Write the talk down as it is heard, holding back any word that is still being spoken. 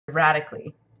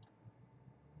radically.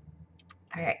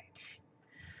 All right.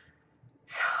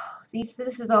 So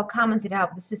this is all commented out,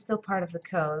 but this is still part of the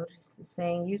code. This is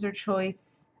saying user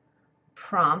choice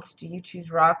prompt. Do you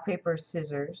choose rock, paper,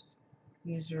 scissors?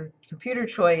 User computer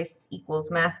choice equals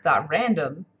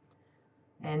math.random,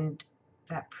 and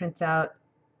that prints out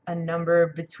a number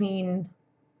between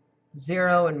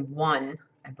 0 and 1,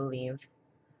 I believe,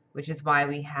 which is why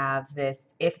we have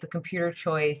this. If the computer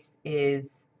choice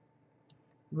is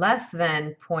less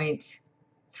than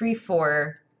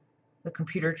 0.34, the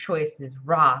computer choice is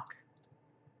rock,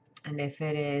 and if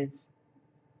it is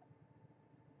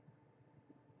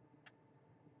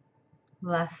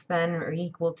less than or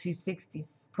equal to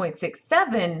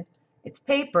 60.67, it's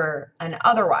paper, and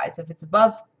otherwise, if it's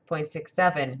above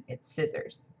 0.67, it's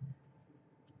scissors.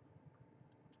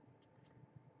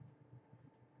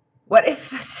 What if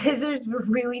the scissors were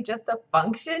really just a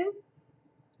function?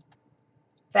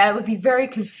 That would be very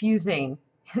confusing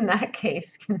in that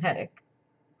case, Kinetic.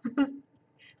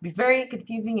 Be very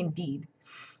confusing indeed.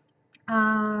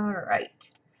 All right.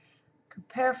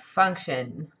 Compare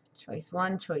function. Choice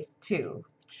 1, choice 2.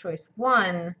 Choice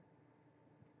 1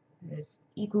 is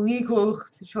equal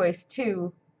to choice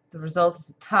 2. The result is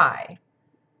a tie.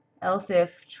 Else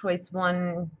if choice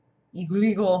 1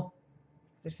 equal,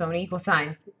 there's so many equal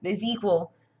signs, is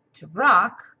equal to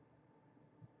rock,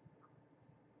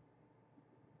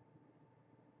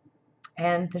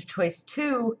 and the choice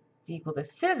 2 is equal to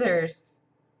scissors,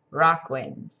 rock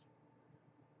wins.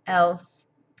 Else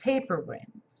paper wins.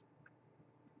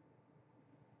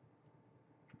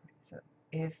 So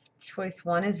if choice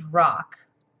 1 is rock,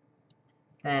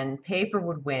 then paper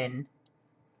would win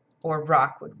or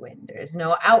rock would win. There is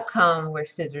no outcome where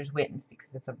scissors wins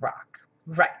because it's a rock.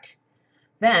 Right.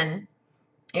 Then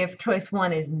if choice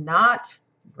 1 is not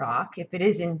rock, if it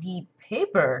is indeed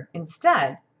paper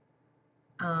instead,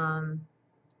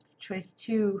 choice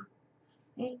 2,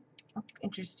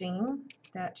 interesting,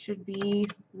 that should be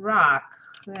rock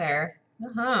there.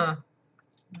 I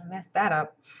messed that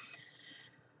up.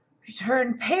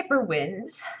 Return paper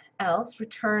wins, else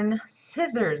return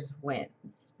scissors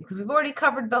wins. Because we've already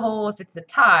covered the whole, if it's a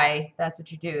tie, that's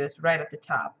what you do. It's right at the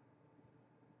top.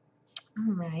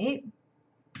 All right.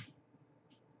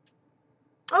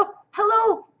 Oh,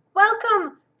 hello,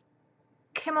 welcome,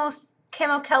 Camo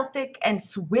Celtic and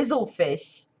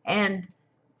Swizzlefish and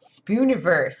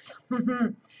Spooniverse.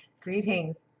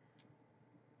 Greetings.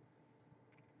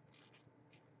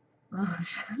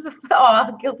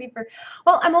 Oh, guilty for.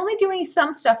 Well, I'm only doing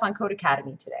some stuff on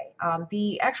Codecademy today.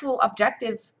 The actual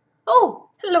objective. Oh,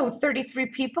 hello, 33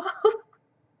 people.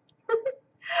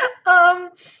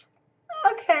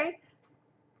 Okay.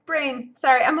 Brain.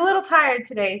 Sorry, I'm a little tired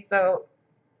today, so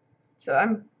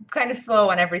I'm kind of slow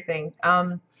on everything.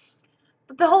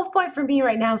 But the whole point for me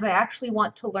right now is I actually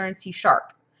want to learn C#.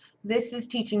 This is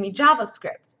teaching me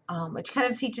JavaScript, which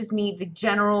kind of teaches me the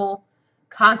general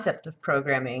concept of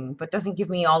programming, but doesn't give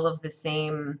me all of the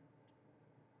same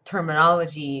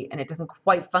terminology, and it doesn't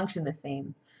quite function the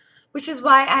same. Which is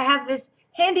why I have this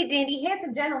handy dandy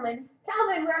handsome gentleman.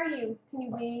 Calvin, where are you? Can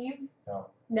you wave? No.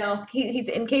 No, he's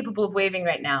incapable of waving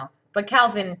right now. But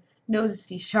Calvin knows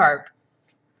C#,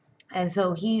 and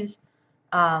so he's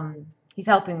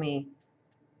helping me.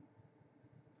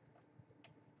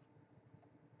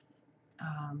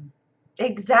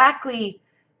 Exactly,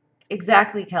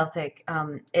 Celtic.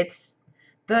 It's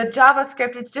the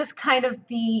JavaScript. It's just kind of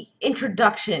the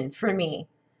introduction for me,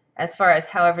 as far as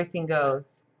how everything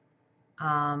goes.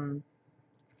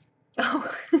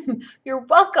 Oh, you're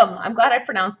welcome. I'm glad I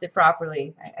pronounced it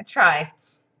properly. I try.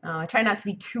 I try not to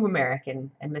be too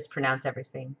American and mispronounce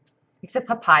everything, except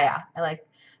papaya.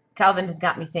 Calvin has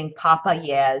got me saying papa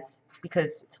yes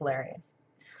because it's hilarious.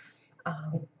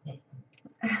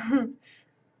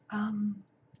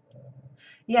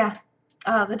 Yeah,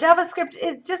 the JavaScript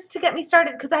is just to get me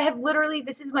started because I have literally,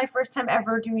 this is my first time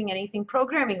ever doing anything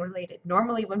programming related.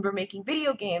 Normally when we're making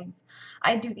video games,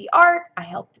 I do the art, I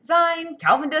help design,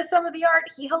 Calvin does some of the art,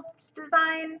 he helps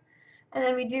design, and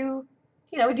then we do,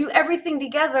 we do everything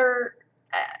together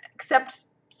except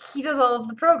he does all of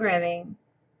the programming.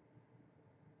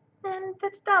 And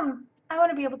that's dumb. I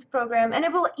want to be able to program, and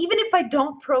it will, even if I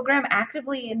don't program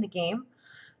actively in the game,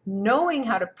 knowing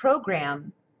how to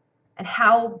program and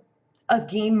how a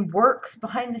game works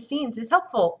behind the scenes is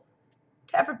helpful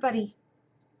to everybody,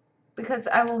 because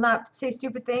I will not say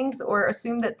stupid things or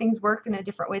assume that things work in a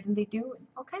different way than they do, and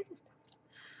all kinds of stuff.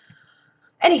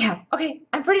 Anyhow, okay,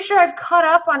 I'm pretty sure I've caught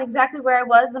up on exactly where I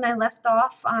was when I left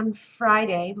off on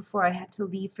Friday before I had to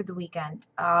leave for the weekend.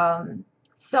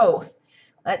 So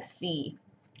let's see.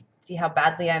 See how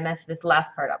badly I messed this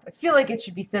last part up. I feel like it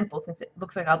should be simple since it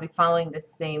looks like I'll be following the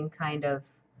same kind of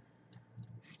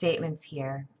statements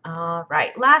here.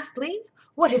 Right. Lastly,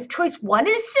 what if choice 1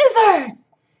 is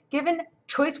scissors? Given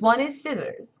choice 1 is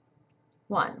scissors,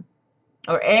 1,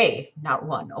 or A, not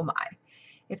 1, oh my.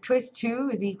 If choice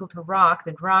 2 is equal to rock,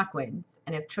 then rock wins.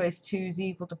 And if choice 2 is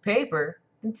equal to paper,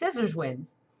 then scissors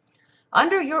wins.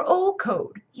 Under your old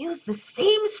code, use the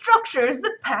same structure as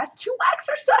the past 2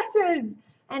 exercises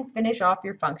and finish off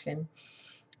your function.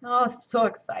 Oh, so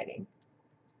exciting.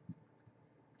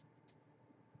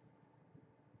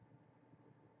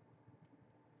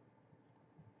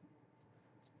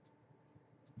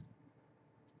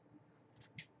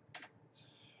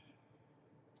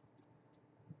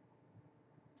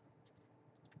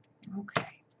 Okay.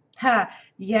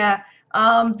 Yeah.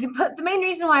 The main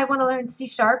reason why I want to learn C#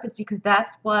 is because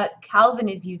that's what Calvin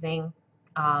is using.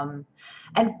 And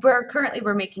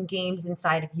we're making games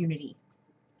inside of Unity.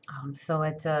 So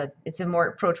it's a more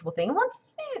approachable thing. Once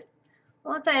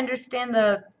I understand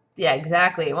yeah,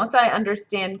 exactly. Once I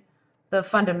understand the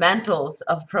fundamentals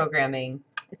of programming,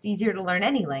 it's easier to learn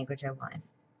any language I want.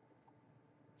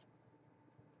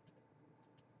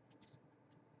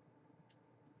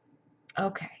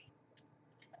 Okay.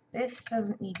 This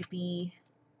doesn't need to be,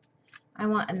 I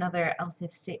want another else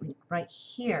if statement right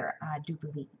here, I do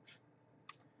believe.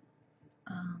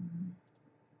 Trying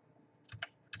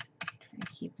to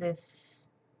keep this.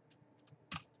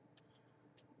 I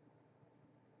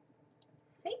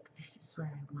think this is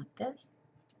where I want this.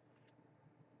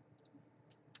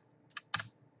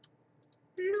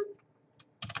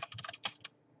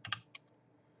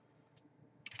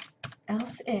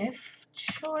 Else if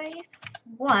choice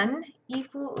 1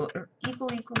 equals.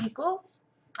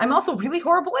 I'm also really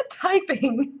horrible at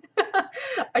typing.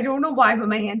 I don't know why, but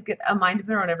my hands get a mind of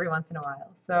their own every once in a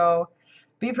while. So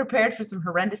be prepared for some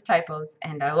horrendous typos,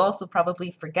 and I'll also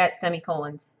probably forget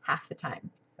semicolons half the time.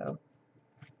 So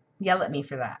yell at me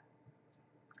for that.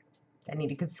 I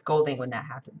need a good scolding when that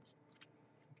happens.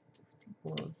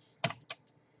 Equals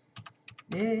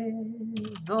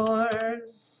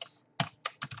scissors.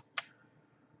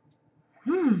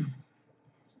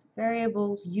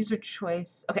 Variables, user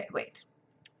choice. Okay, wait.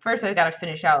 First, I've got to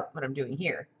finish out what I'm doing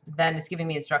here. Then it's giving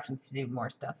me instructions to do more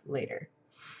stuff later.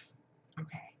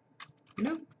 Okay.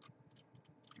 Loop.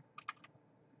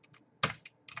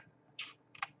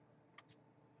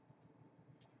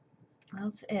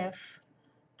 Else if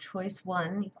choice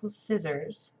 1 equals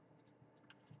scissors,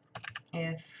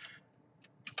 if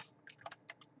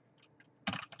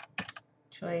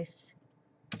choice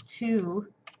 2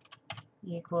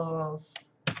 equals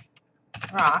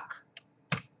rock,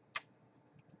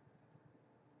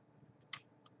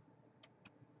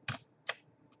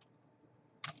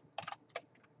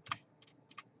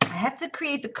 I have to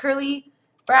create the curly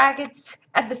brackets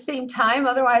at the same time,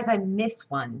 otherwise I miss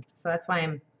one. So that's why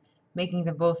I'm making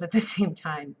them both at the same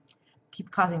time. Keep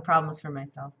causing problems for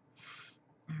myself.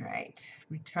 All right,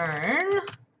 return.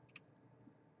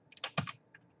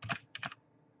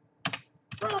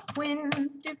 Rock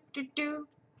wins. Do, do, do.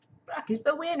 Rock is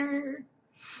the winner.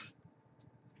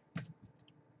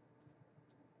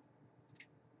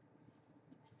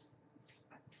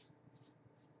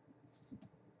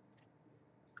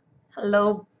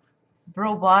 Hello,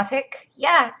 Robotic.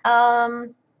 Yeah,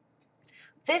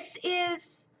 this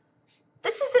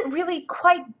isn't really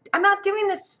quite, I'm not doing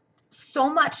this so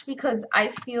much because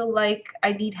I feel like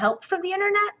I need help from the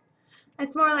internet.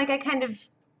 It's more like I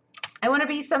want to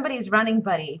be somebody's running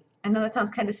buddy. I know that sounds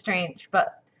kind of strange,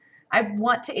 but I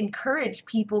want to encourage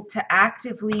people to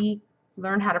actively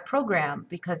learn how to program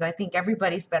because I think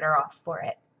everybody's better off for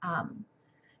it.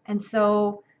 And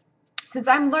so since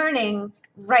I'm learning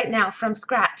right now from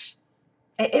scratch,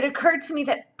 it occurred to me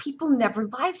that people never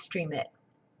live stream it.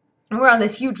 And we're on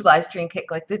this huge live stream kick,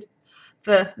 like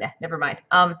never mind.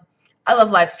 I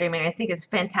love live streaming. I think it's a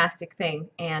fantastic thing.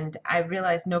 And I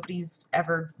realized nobody's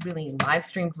ever really live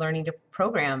streamed learning to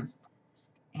program.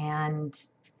 And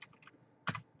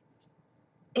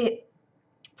it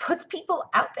puts people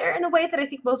out there in a way that I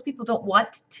think most people don't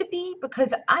want to be,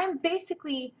 because I'm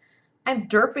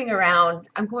derping around.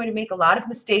 I'm going to make a lot of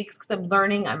mistakes because I'm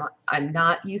learning. I'm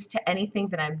not used to anything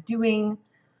that I'm doing,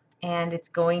 and it's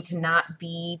going to not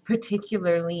be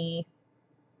particularly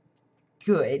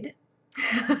good.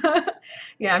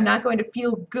 Yeah, I'm not going to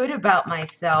feel good about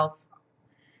myself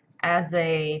as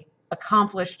a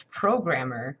accomplished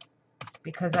programmer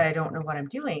because I don't know what I'm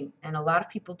doing. And a lot of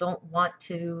people don't want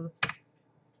to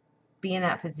be in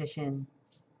that position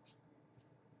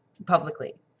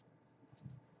publicly.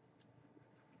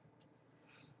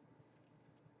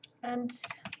 And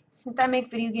since I make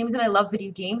video games and I love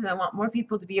video games, I want more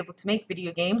people to be able to make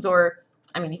video games, or,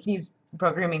 I mean, you can use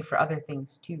programming for other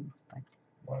things too. But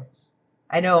What?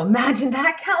 I know, imagine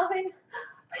that, Calvin,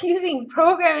 using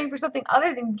programming for something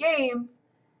other than games.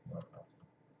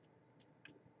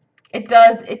 It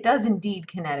does indeed,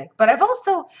 Kinetic. But I've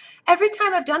also, every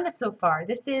time I've done this so far,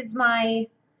 this is my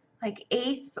like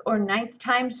 8th or 9th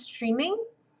time streaming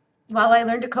while I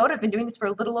learn to code. I've been doing this for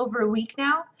a little over a week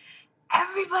now.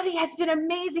 Everybody has been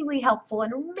amazingly helpful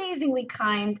and amazingly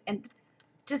kind and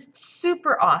just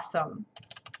super awesome.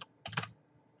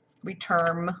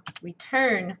 Return. All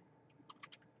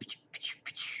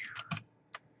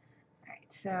right,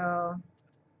 so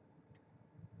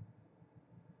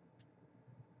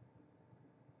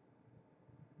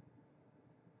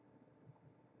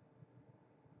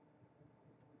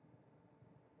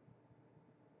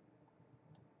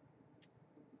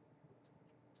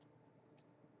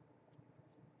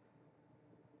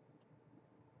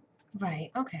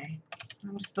right, okay.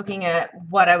 I'm just looking at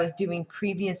what I was doing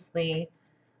previously.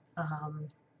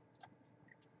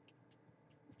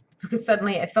 Because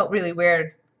suddenly it felt really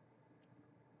weird.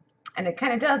 And it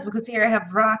kind of does, because here I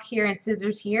have rock here and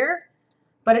scissors here,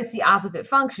 but it's the opposite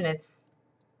function.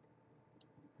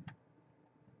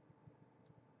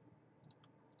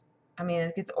 I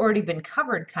mean, it's already been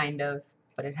covered kind of,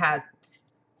 but it hasn't,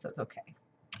 so it's okay.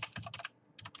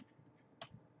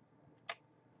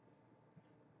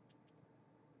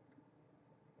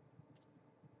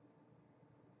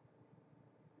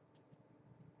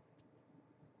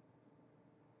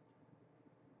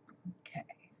 Okay.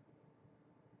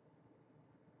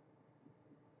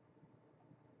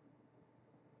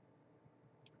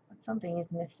 But something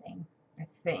is missing, I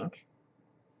think.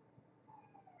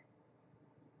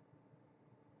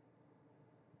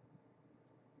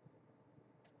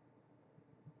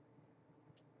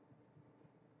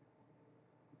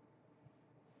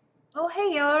 Oh,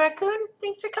 hey, Yellow Raccoon.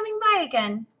 Thanks for coming by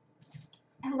again.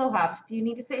 Hello, Hobbs. Do you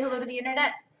need to say hello to the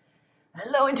internet?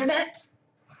 Hello, internet.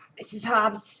 This is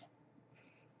Hobbs.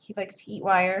 He likes to eat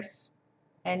wires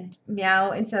and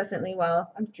meow incessantly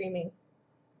while I'm streaming.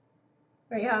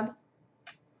 Right, Hobbs?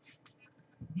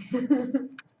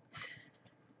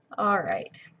 All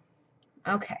right.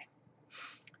 Okay.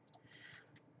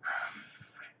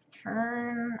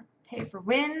 Turn paper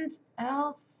wins,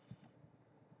 else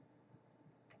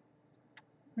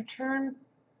return.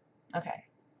 Okay.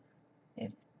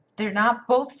 If they're not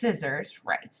both scissors,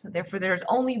 right, so therefore there's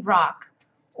only rock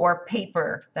or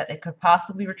paper that it could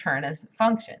possibly return as a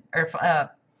function, or it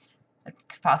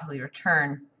could possibly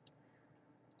return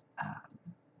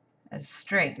as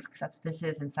strings, because that's what this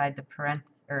is inside the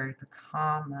parentheses, or the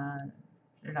commas.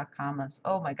 They're not commas.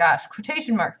 Oh my gosh,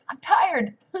 quotation marks. I'm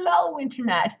tired. Hello,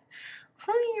 internet.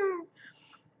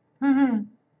 And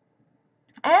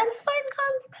spine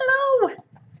comes. Hello.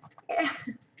 Yeah.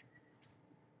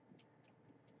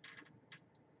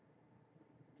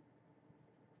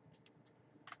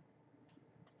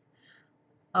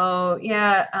 Oh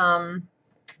yeah.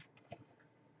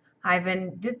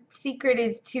 Ivan, the secret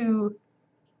is to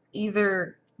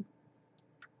either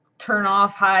turn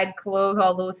off, hide, close,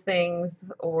 all those things,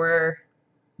 or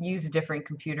use a different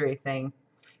computery thing.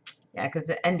 Yeah, because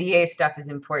the NDA stuff is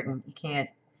important.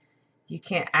 You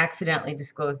can't accidentally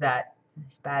disclose that.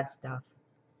 It's bad stuff.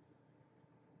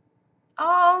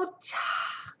 Oh,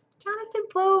 Jonathan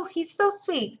Blow, he's so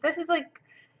sweet. This is like,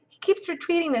 he keeps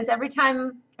retweeting this every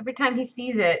time he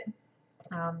sees it.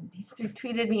 He's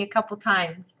retweeted me a couple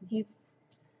times. He's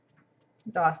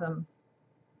awesome.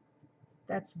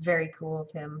 That's very cool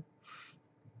of him.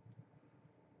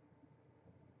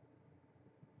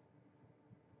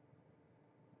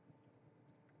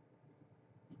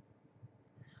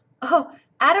 Oh,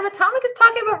 Adam Atomic is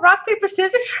talking about rock, paper,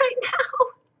 scissors right now?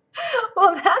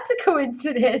 Well, that's a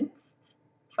coincidence,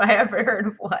 if I ever heard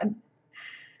of one.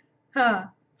 Huh.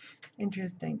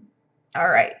 Interesting. All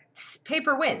right.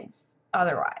 Paper wins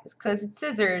otherwise, because it's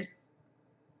scissors.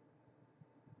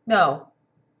 No.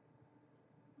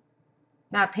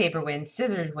 Not paper wins.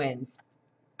 Scissors wins.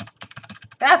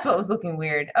 That's what was looking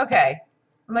weird. Okay.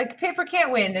 I'm like, paper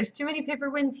can't win. There's too many paper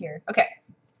wins here. Okay.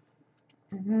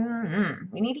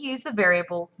 We need to use the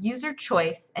variables user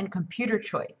choice and computer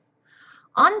choice.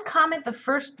 Uncomment the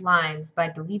first lines by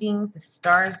deleting the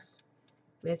stars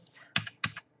with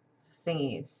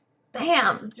thingies.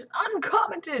 Bam! Just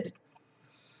uncommented.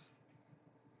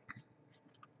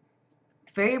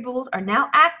 Variables are now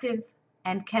active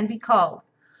and can be called.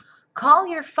 Call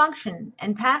your function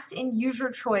and pass in user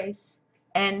choice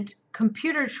and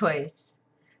computer choice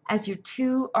as your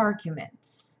two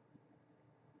arguments.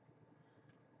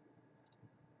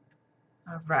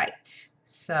 All right,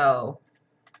 So,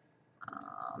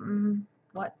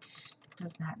 what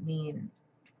does that mean?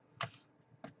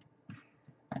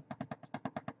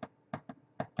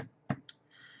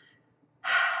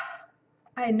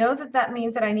 I know that that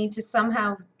means that I need to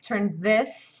somehow turn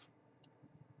this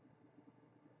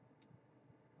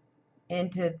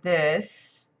into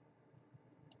this,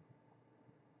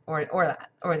 or that,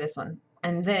 or this one,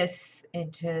 and this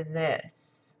into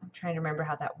this. I'm trying to remember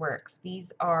how that works.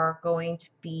 These are going to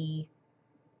be,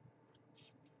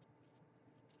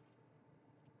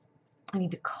 I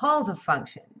need to call the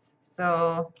functions.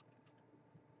 So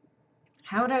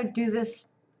how would I do this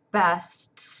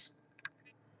best?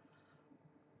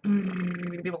 I can't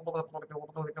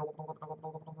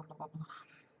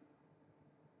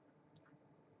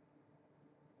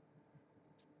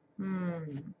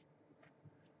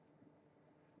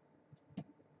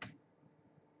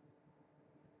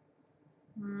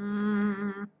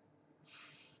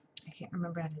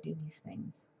remember how to do these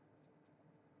things.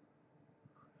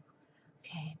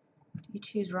 Okay, you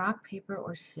choose rock, paper,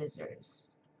 or scissors.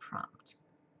 Prompt.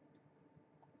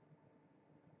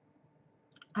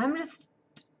 I'm just...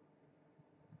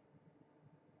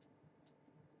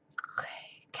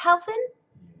 Calvin,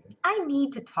 I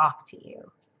need to talk to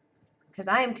you because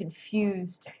I am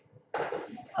confused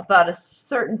about a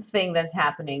certain thing that's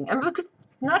happening. I'm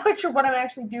not quite sure what I'm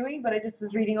actually doing, but I just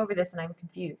was reading over this and I'm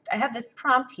confused. I have this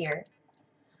prompt here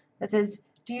that says,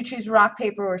 do you choose rock,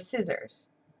 paper, or scissors?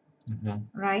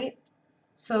 Right?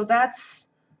 So that's...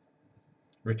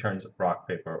 Returns rock,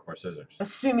 paper, or scissors.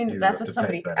 Assuming that that's what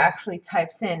somebody actually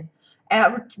types in.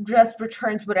 And it just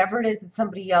returns whatever it is that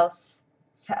somebody else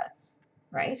says.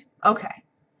 Right? Okay.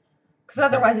 Because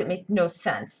otherwise it makes no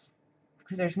sense.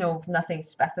 Because there's nothing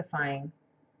specifying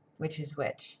which is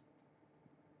which.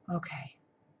 Okay.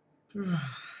 All right.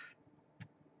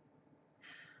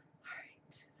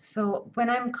 So when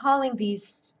I'm calling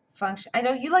these functions, I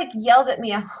know you like yelled at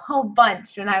me a whole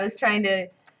bunch when I was trying to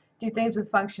do things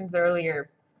with functions earlier.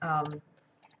 Nope.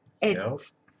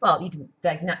 Well, you didn't,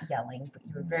 like, not yelling, but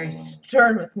you were very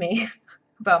stern with me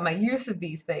about my use of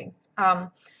these things.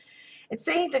 It's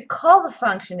saying to call the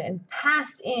function and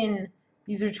pass in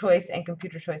user choice and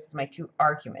computer choice as my two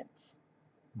arguments.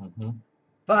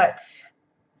 But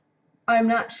I'm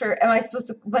not sure. Am I supposed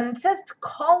to, when it says to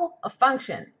call a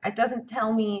function, it doesn't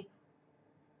tell me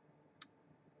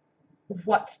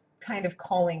what kind of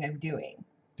calling I'm doing.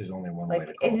 There's only one way to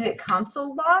call it. Is it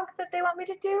console log that they want me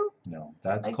to do? No,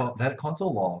 that's called, that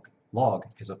console log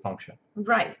is a function.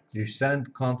 Right. You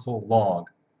send console log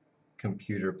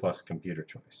computer plus computer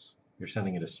choice. You're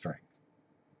sending it a string.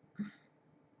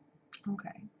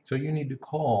 Okay. So you need to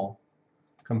call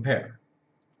compare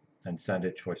and send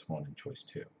it choice 1 and choice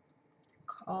 2.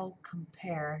 Call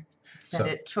compare. Send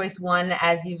it choice 1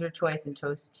 as user choice and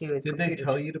choice 2 as computer. Did they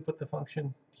tell you to put the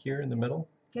function here in the middle?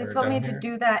 They told me to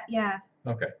do that, yeah.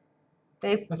 Okay.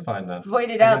 That's fine then.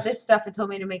 Voided out this stuff and told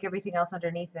me to make everything else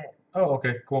underneath it. Oh,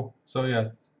 okay, cool. So yeah,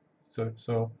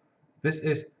 so this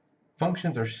is,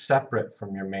 functions are separate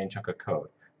from your main chunk of code.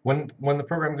 When the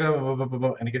program goes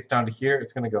and it gets down to here,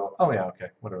 it's going to go, oh yeah, okay,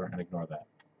 whatever, and ignore that.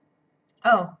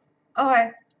 Oh,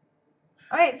 okay.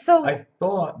 All right, so I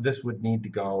thought this would need to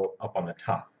go up on the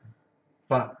top,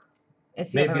 but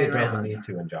it's the maybe it doesn't need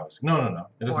to in JavaScript. No.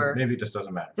 It doesn't. Maybe it just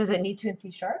doesn't matter. Does it need to in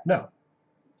C#? No.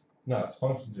 No,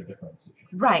 functions are different in C#.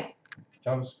 Right.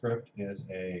 JavaScript is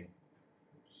a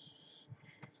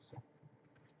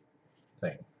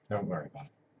thing. Don't worry about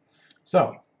it.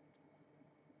 So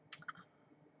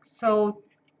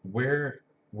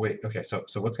okay, so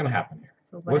what's going to happen here?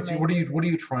 So what are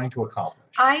you trying to accomplish?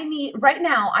 Right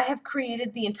now I have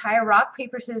created the entire rock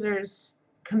paper scissors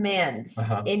commands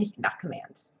not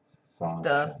commands. Function.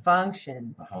 The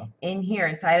function in here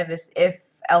inside of this if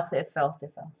else.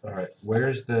 All right.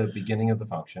 Where's the beginning of the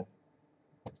function?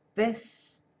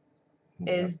 This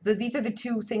is these are the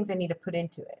two things I need to put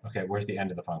into it. Okay. Where's the end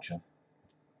of the function?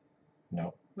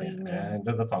 No. What do you mean? End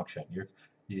of the function.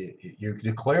 You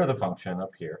declare the function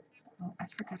up here. Oh, I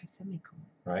forgot a semicolon.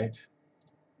 Right.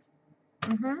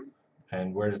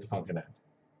 And where does the function end?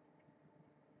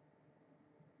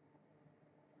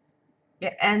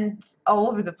 It ends all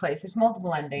over the place. There's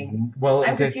multiple endings. Well,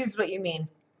 I'm confused what you mean.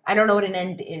 I don't know what an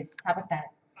end is. How about that?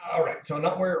 All right. So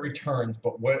not where it returns,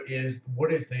 but what is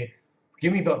the?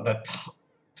 Give me the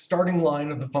starting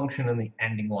line of the function and the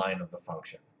ending line of the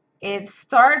function. It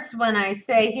starts when I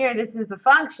say here, this is the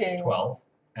function. 12.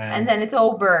 And then it's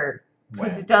over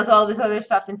because it does all this other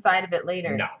stuff inside of it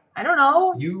later. No. I don't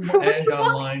know. You end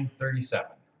on line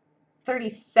 37.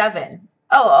 37.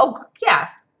 Oh, yeah.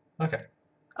 Okay.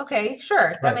 Okay,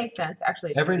 sure. That makes sense.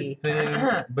 Actually, it should everything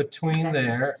be. between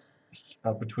there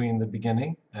between the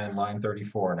beginning and line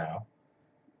 34 now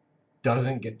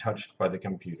doesn't get touched by the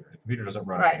computer. The computer doesn't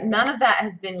run Right. anything. None of that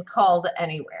has been called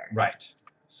anywhere. Right.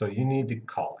 So you need to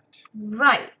call it.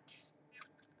 Right.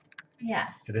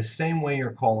 Yes. The same way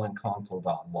you're calling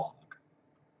console.log,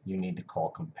 you need to call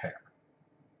compare.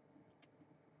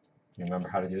 You remember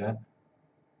how to do that?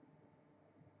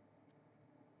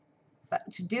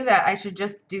 But to do that, I should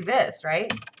just do this,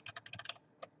 right?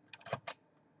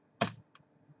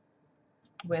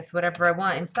 With whatever I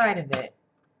want inside of it.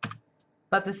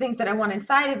 But the things that I want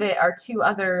inside of it are two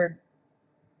other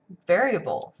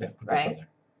variables, Yeah, put those in right? there.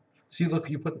 See, look,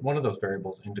 you put one of those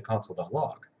variables into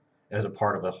console.log as a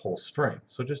part of the whole string.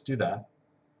 So just do that.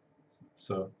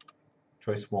 So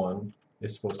choice 1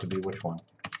 is supposed to be which one?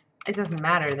 It doesn't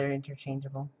matter. They're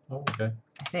interchangeable, Oh, okay.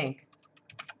 I think.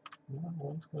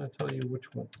 Well, it's going to tell you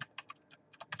which one.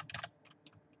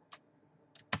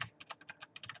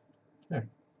 There.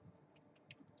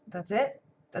 That's it?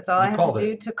 That's all You I have called to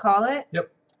do it. to call it?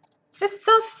 Yep. It's just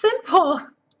so simple.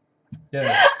 Yeah.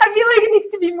 I feel like it needs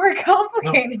to be more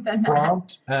complicated than that.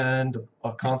 Prompt and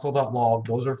console.log,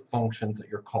 those are functions that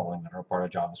you're calling that are part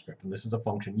of JavaScript. And this is a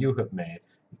function you have made.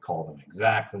 You call them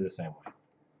exactly the same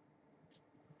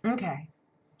way. Okay.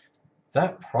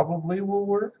 That probably will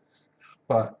work,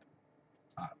 but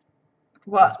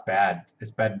Well, it's bad.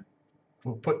 It's bad.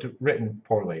 Written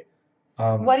poorly.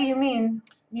 what do you mean?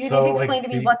 You so, need to explain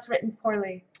like, to me what's written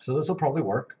poorly. So this will probably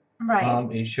work. Right.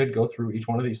 It should go through each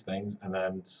one of these things and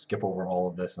then skip over all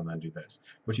of this and then do this.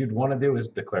 What you'd want to do is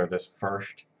declare this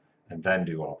first and then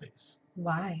do all these.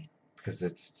 Why? Because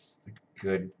it's a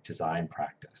good design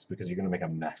practice. Because you're going to make a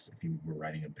mess if you were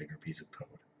writing a bigger piece of code.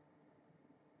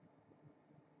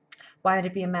 Why would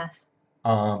it be a mess?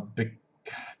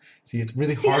 See, it's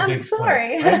really See, hard I'm to explain.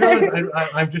 sorry. I realize,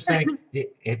 I'm just saying,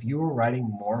 if you were writing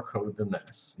more code than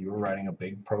this, you were writing a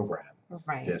big program,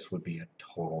 Right. this would be a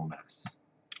total mess.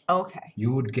 Okay.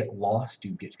 You would get lost,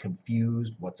 you'd get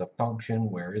confused. What's a function?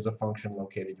 Where is a function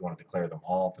located? You want to declare them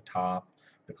all at the top,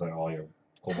 declare all your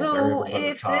global So variables at the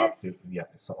if top. this- Yeah,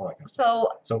 so all that kind of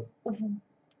stuff. So So,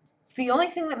 the only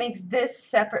thing that makes this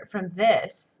separate from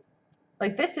this,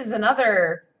 like this is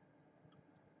another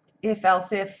if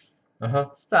else if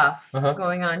stuff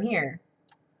going on here.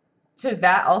 Should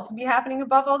that also be happening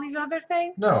above all these other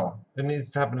things? no, it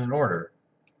needs to happen in order.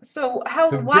 So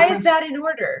The why is difference- that in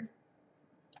order?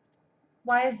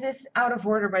 Why is this out of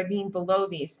order by being below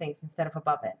these things instead of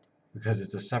above it? Because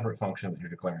it's a separate function that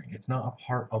you're declaring. It's not a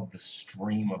part of the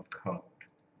stream of code.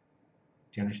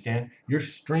 Do you understand? Your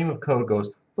stream of code goes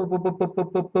boop, boop, boop, boop,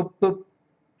 boop, boop, boop, boop,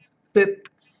 bip.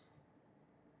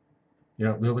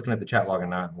 You're looking at the chat log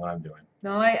and not what I'm doing.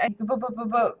 No,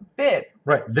 bit.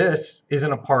 Right, this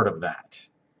isn't a part of that.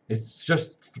 It's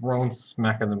just thrown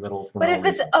smack in the middle for But no if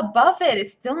it's reason. above it,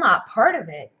 it's still not part of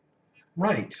it.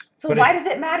 Right. So but why it's,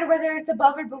 does it matter whether it's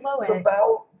above or below it's it?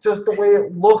 about just the way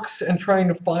it looks and trying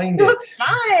to find It it. looks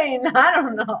fine. I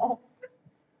don't know.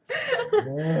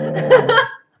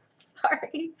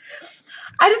 Sorry.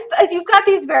 As you've got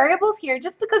these variables here,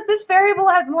 just because this variable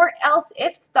has more else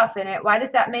if stuff in it, why does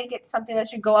that make it something that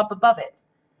should go up above it?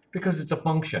 Because it's a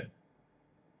function.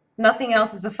 Nothing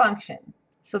else is a function.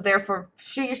 So therefore,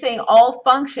 sure, you're saying all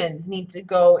functions need to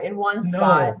go in one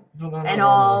spot, No, and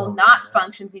all not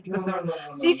functions need to go somewhere.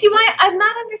 So you see why I'm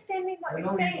not understanding what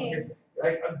you're saying?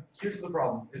 Here's the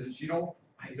problem: is that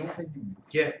I don't think you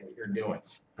get what you're doing.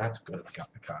 That's good. It's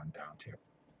gotten down to.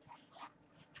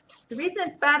 The reason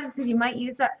it's bad is because you might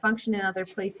use that function in other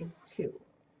places too.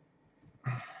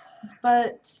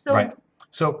 But so Right.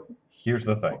 So here's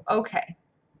the thing. okay.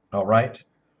 All right.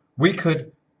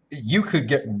 You could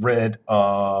get rid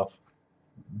of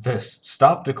this.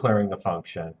 Stop declaring the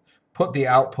function. Put the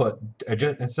output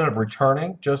instead of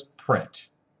returning, just print.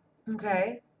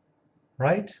 Okay.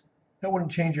 Right? That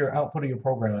wouldn't change your output of your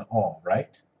program at all,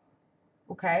 right?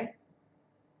 Okay.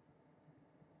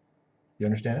 You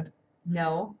understand?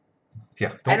 No.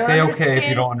 Yeah. I Don't don't say okay if you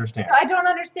understand. don't understand. I don't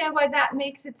understand why that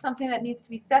makes it something that needs to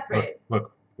be separate.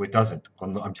 Look, it doesn't.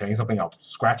 I'm telling you something else.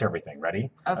 Scratch everything.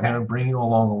 Ready? I'm Okay. going to bring you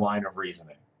along a line of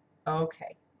reasoning.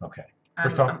 Okay. Okay. I'm-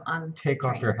 First off, I'm on take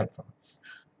off train. your headphones.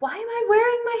 Why am I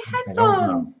wearing my I don't know.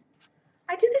 headphones?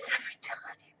 I do this every time.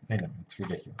 I know, it's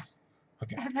ridiculous.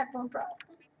 Okay. I have headphone problems.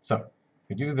 So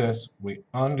we do this, we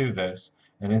undo this,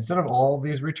 and instead of all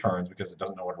these returns, because it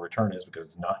doesn't know what a return is because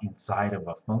it's not inside of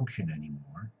a function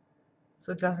anymore,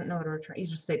 So it doesn't know what to return. You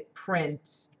just say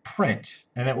print. print,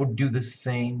 and it would do the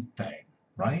same thing,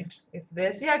 right? If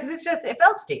this, yeah, because it's just if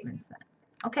else statements then.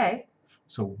 Okay.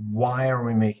 So why are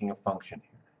we making a function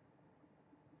here?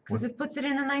 Because it puts it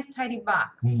in a nice tidy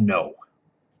box. No.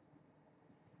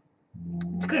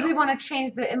 Because we want to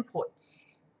change the inputs.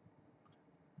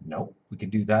 Nope, we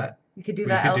could do that. You could do We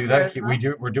that could do elsewhere that. as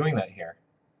well. We're doing that here.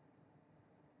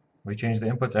 We change the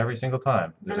inputs every single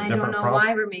time. There's Then a I don't different know prompt.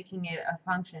 why we're making it a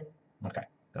function. Okay,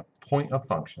 the point of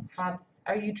functions. Hobbs,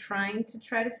 are you trying to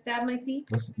try to stab my feet?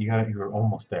 Listen, you're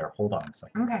almost there. Hold on a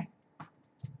second. Okay.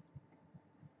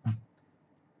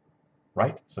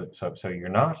 Right? So you're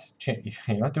not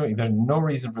doing. There's no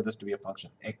reason for this to be a function,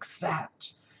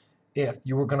 except if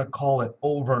you were going to call it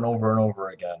over and over and over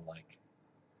again, like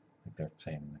they're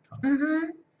saying in the comments. Mm-hmm.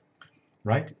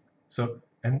 Right? So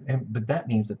but that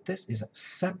means that this is a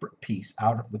separate piece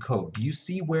out of the code. Do you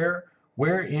see where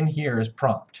in here is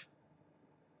prompt?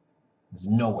 It's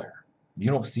nowhere. You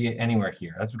don't see it anywhere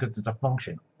here. That's because it's a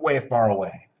function way far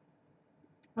away.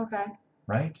 Okay.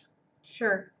 Right?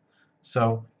 Sure.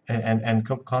 So and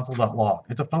console.log,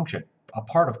 it's a function, a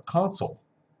part of console,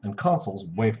 and console's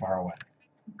way far away.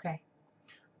 Okay.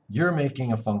 You're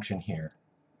making a function here.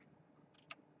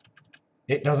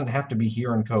 It doesn't have to be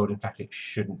here in code. In fact, it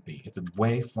shouldn't be. It's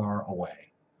way far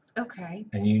away. Okay.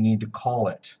 And you need to call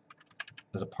it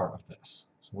as a part of this.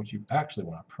 So what you actually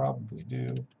want to probably do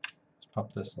is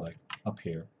pop this like up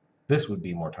here. This would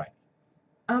be more tiny.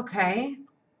 Okay.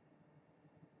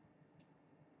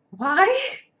 Why?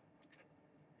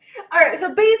 All right,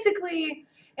 so basically,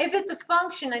 if it's a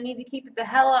function, I need to keep it the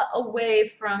hell away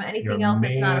from anything else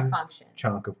that's not a function.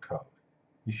 Chunk of code.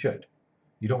 You should.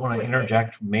 You don't want to Wait,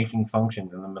 interject making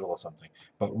functions in the middle of something.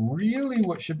 But really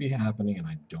what should be happening, and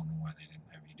I don't know why they didn't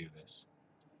have you do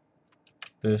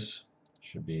this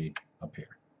should be up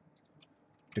here.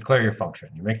 Declare your function.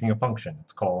 You're making a function.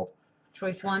 It's called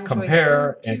choice 1,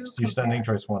 compare. choice 2, You're compare. sending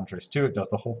choice 1, choice 2. It does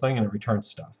the whole thing and it returns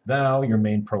stuff. Now your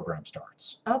main program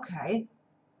starts. Okay.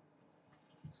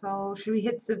 So should we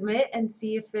hit submit and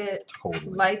see if it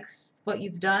Totally. likes what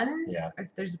you've done? Yeah. Or if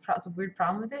there's some weird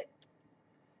problem with it?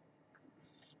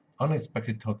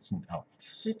 Unexpected token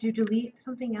else. Did you delete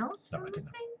something else? No, from I the did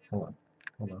not. things?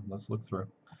 Hold on. Let's look through.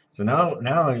 So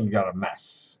now you got a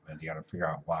mess, and you got to figure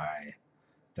out why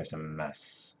there's a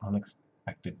mess.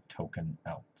 Unexpected token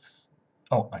else.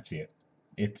 Oh, I see it.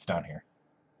 It's down here.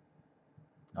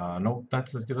 Nope,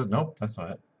 that's as good as nope. That's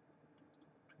not it.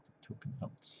 Token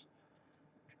else.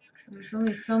 There's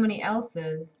only so many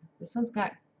else's. This one's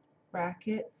got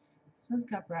brackets. This one's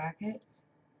got brackets.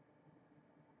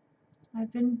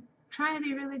 I've been trying to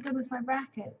be really good with my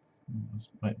brackets. This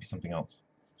might be something else.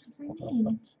 What does that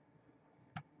mean?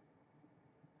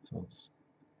 So it's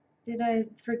Did I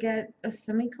forget a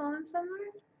semicolon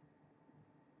somewhere?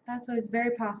 That's always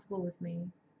very possible with me.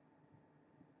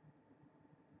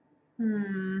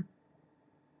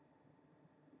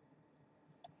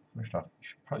 first off, you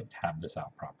should probably tab this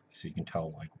out properly so you can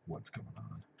tell like what's going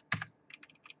on.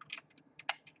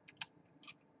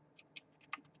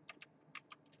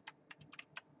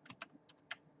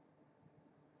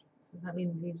 Does that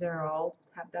mean these are all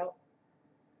tabbed out?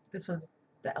 This one's,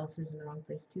 the else is in the wrong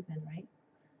place too then, right?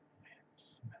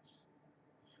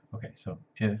 Okay, so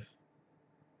if,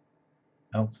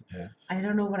 else if, I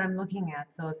don't know what I'm looking at,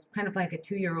 so it's kind of like a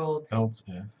 2-year-old else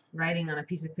if, writing on a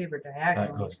piece of paper diagonally.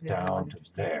 that goes because I don't know down what to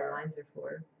the there. lines are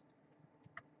for.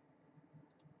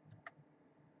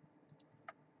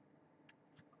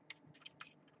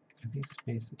 Are these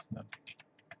spaces? No.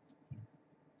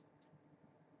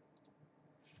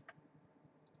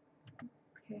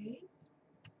 Okay.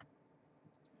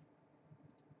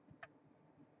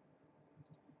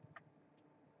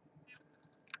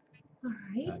 All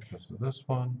right. That goes to this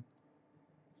one.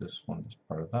 This one is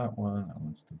part of that one. That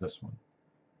one's to this one.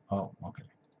 Oh, okay.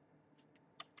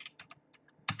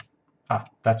 Ah,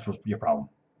 that's your problem.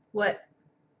 What?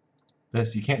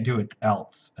 This, you can't do it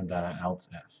else and then an else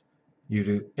if. You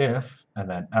do if and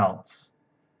then else,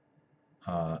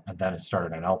 and then it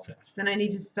started an else if. Then I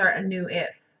need to start a new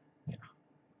if. Yeah.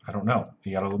 I don't know.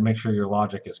 You got to make sure your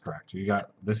logic is correct. You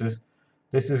got this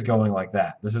is going like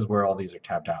that. This is where all these are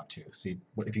tabbed out to. See,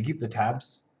 if you keep the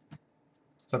tabs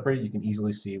separated, you can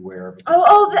easily see where.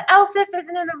 Oh, the else if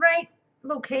isn't in the right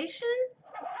location?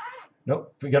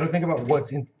 Nope. You got to think about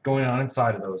what's going on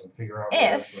inside of those and figure out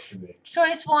where it's supposed to be.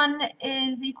 Choice 1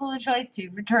 is equal to choice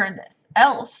 2, return this.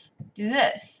 Else, do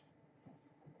this.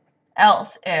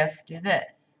 Else if, do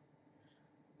this.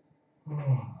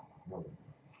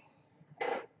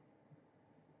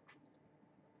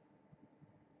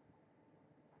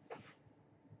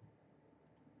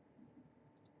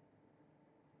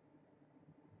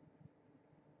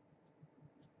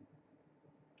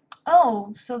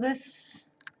 Oh, so this...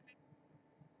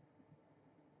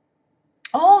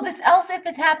 Oh, this else if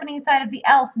is happening inside of the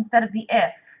else instead of the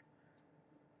if.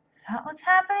 Is that what's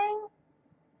happening?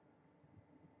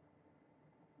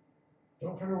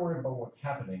 try to worry about what's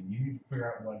happening. You need to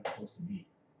figure out what it's supposed to be.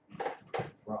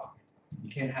 It's rock.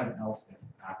 You can't have an else if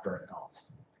after an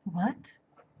else. What?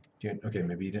 Okay,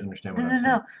 maybe you didn't understand No, what no, I'm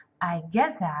saying. no. I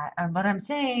get that. And what I'm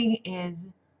saying is,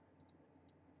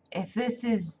 if this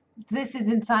is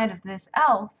inside of this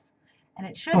else, and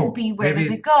it shouldn't Oh, be, where maybe-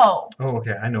 does it go? Oh,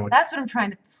 okay, I know. That's what I'm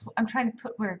trying to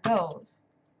put where it goes.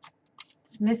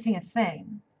 It's missing a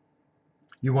thing.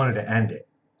 You wanted to end it.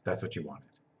 That's what you wanted,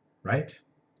 right?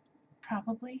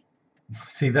 Probably.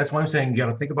 See, that's why I'm saying you got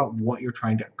to think about what you're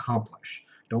trying to accomplish.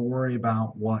 Don't worry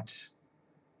about what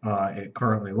it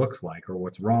currently looks like or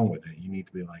what's wrong with it. You need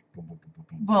to be like, boom, boom, boom, boom,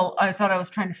 boom. Well, I thought I was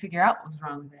trying to figure out what was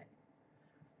wrong with it.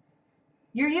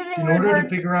 You're using In weird order to words.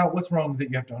 figure out what's wrong with it,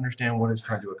 you have to understand what it's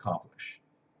trying to accomplish,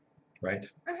 right?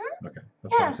 Mhm. Okay,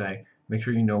 that's what Yeah. I'm saying. Make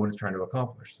sure you know what it's trying to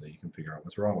accomplish so that you can figure out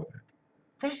what's wrong with it.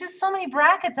 There's just so many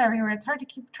brackets everywhere. It's hard to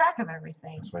keep track of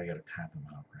everything. That's why you got to tab them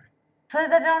out, right?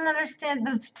 But I don't understand.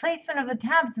 The placement of the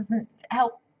tabs doesn't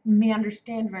help me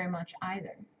understand very much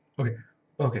either.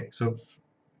 Okay, so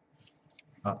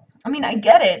I mean, I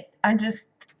get it. I'm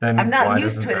then not why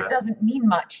used doesn't to it. that? It doesn't mean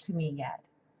much to me yet.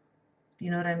 Do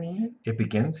you know what I mean? It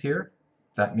begins here.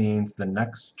 That means the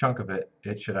next chunk of it,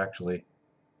 it should actually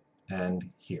end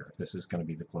here. This is going to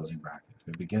be the closing bracket.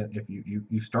 If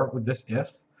you start with this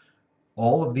if,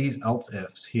 all of these else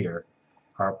ifs here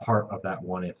are part of that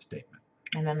one if statement.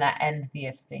 And then that ends the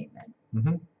if statement.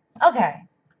 hmm Okay.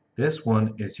 This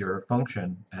one is your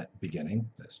function at beginning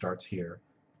that starts here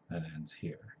and ends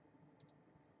here.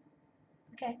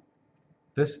 Okay.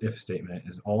 This if statement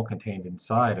is all contained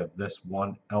inside of this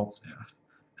one else if,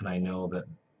 and I know that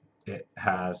it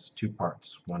has two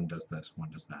parts. One does this, one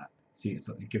does that. See,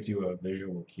 it gives you a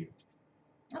visual cue.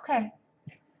 Okay.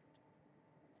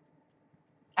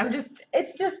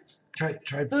 It's just Try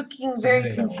looking submitting very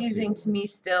that one, see confusing what to me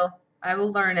works. still. I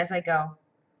will learn as I go.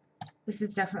 This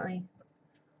is definitely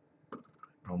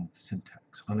Problem with the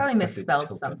syntax. Probably Unexpected misspelled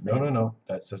token. something. No.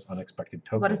 That says unexpected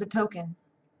token. What is a token?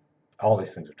 All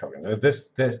these things are tokens.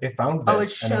 It found Oh, it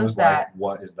this and it shows was that. like,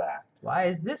 what is that? Why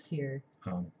is this here?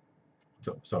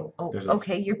 So Oh, there's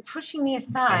okay. You're pushing me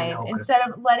aside know, 'cause- instead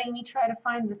of letting me try to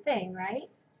find the thing, right?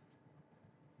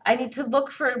 I need to look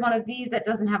for one of these that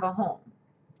doesn't have a home.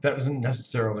 That isn't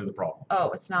necessarily the problem. Oh,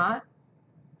 it's not?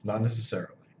 Not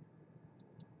necessarily.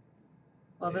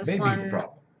 Well, It this may be the one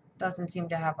problem, doesn't seem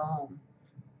to have a home.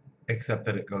 except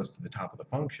that it goes to the top of the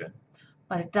function.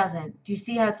 But it doesn't. Do you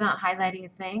see how it's not highlighting a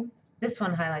thing? This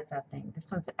one highlights that thing.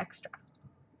 This one's extra.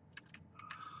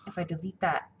 If I delete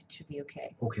that, it should be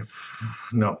okay. Okay,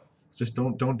 no, just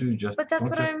don't do just. But that's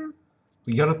don't what just, I'm...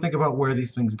 You got to think about where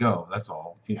these things go. That's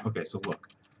all. Okay, so look,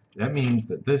 that means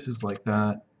that this is like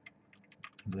that.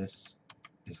 This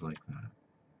is like that.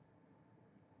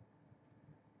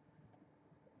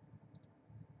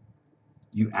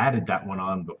 You added that one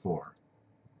on before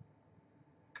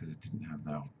because it didn't have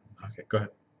that one. Okay, go ahead.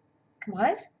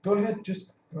 What? Go ahead,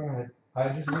 just go ahead. I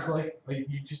just was like,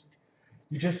 you just.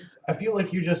 I feel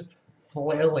like you're just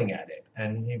flailing at it,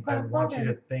 and I Well, want you to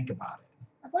wasn't. think about it.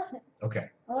 I wasn't. Okay.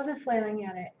 I wasn't flailing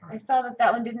at it. I saw that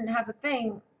that one didn't have a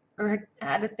thing, or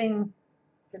had a thing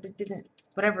that it didn't,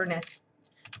 whateverness.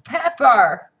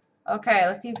 Pepper! Okay,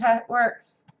 let's see if that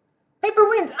works. Paper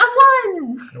wins! I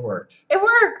won! It worked. It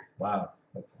works! Wow,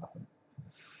 that's awesome.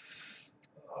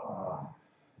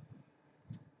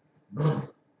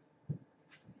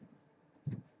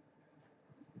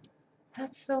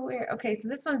 That's so weird. Okay, so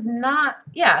this one's not,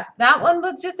 yeah, that one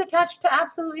was just attached to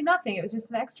absolutely nothing. It was just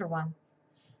an extra one.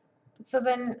 So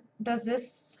then, does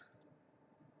this,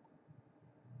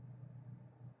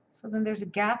 so then there's a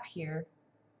gap here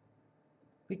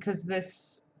because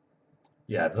this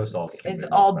Yeah, those all can is be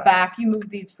all moved back. You move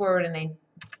these forward and they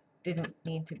didn't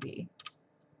need to be.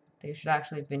 They should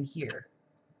actually have been here.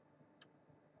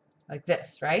 Like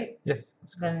this, right? Yes.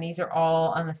 That's Then these are all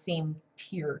on the same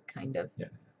tier, kind of. Yeah.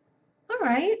 All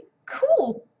right,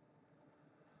 cool.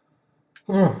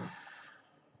 correct.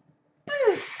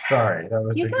 Sorry, that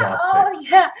was You got, exhausting. oh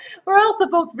yeah, we're also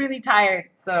both really tired.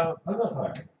 So I'm not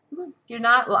tired. you're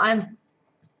not. Well, I'm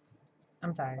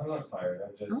tired. I'm not tired.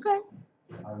 Okay.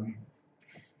 I'm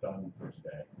done for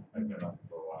today. I've been up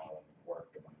for a while and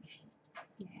worked a bunch.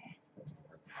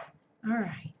 All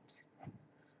right.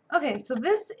 Okay, so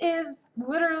this is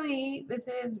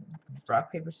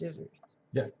rock, paper, scissors.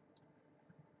 Yeah.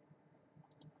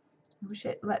 I wish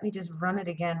it let me just run it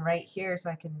again right here so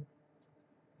I can,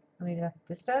 maybe that's what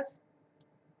this does?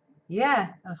 Yeah,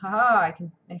 aha, I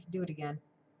can do it again.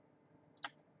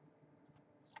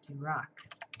 Do rock.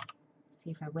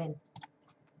 See if I win.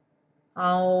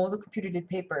 Oh, the computer did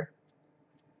paper.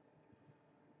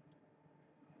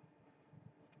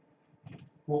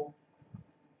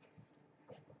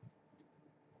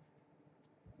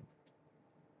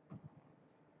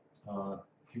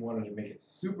 If you wanted to make it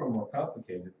super more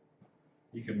complicated,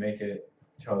 you could make it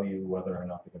tell you whether or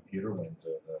not the computer wins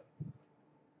or the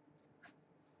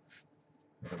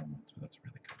other one wins, but that's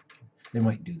really complicated. They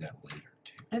might do that later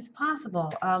too. It's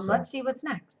possible. So- Let's see what's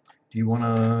next. Do you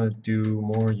want to do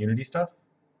more Unity stuff?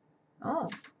 Oh,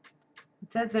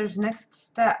 it says there's next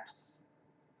steps.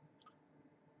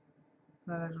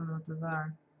 But I don't know what those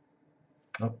are.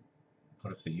 Oh,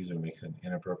 what if the user makes an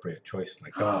inappropriate choice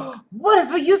like dog? What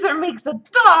if a user makes a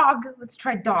dog? Let's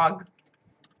try dog.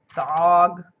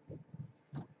 Dog.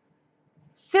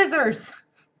 Scissors.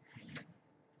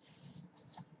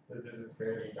 Scissors is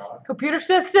greater than dog. Computer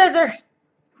says scissors.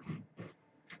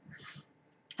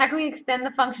 How can we extend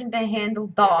the function to handle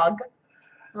dog?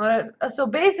 So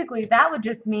basically, that would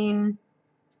just mean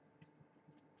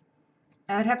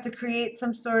I would have to create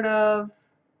some sort of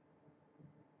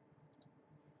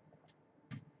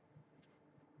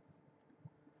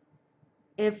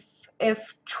if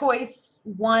choice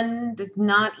 1 does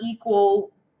not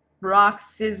equal rock,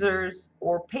 scissors,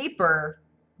 or paper,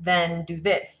 then do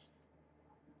this.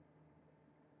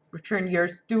 Return your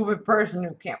stupid person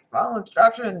who can't follow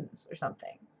instructions or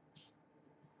something.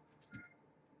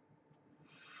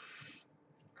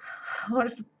 What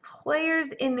if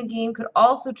players in the game could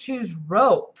also choose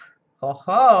rope? Ho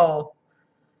ho!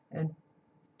 And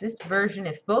this version,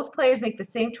 if both players make the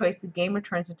same choice, the game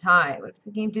returns a tie. What if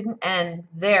the game didn't end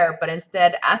there, but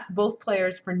instead ask both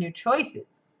players for new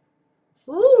choices?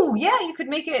 Ooh, yeah, you could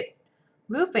make it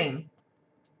looping.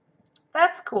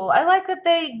 That's cool. I like that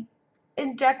they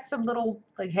inject some little,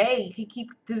 like, hey, if you keep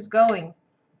this going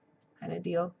kind of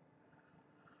deal.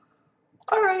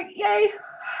 All right, yay.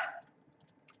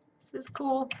 This is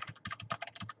cool.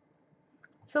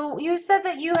 So you said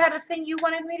that you had a thing you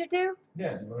wanted me to do?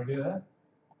 Yeah, do you want to do that?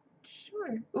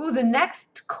 Sure. Ooh, the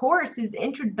next course is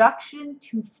Introduction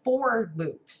to For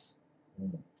Loops.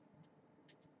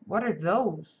 What are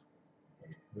those?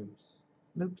 Loops.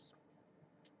 Loops.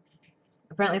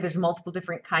 Apparently there's multiple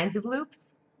different kinds of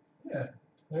loops. Yeah,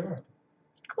 there are.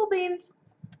 Cool beans.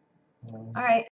 All right.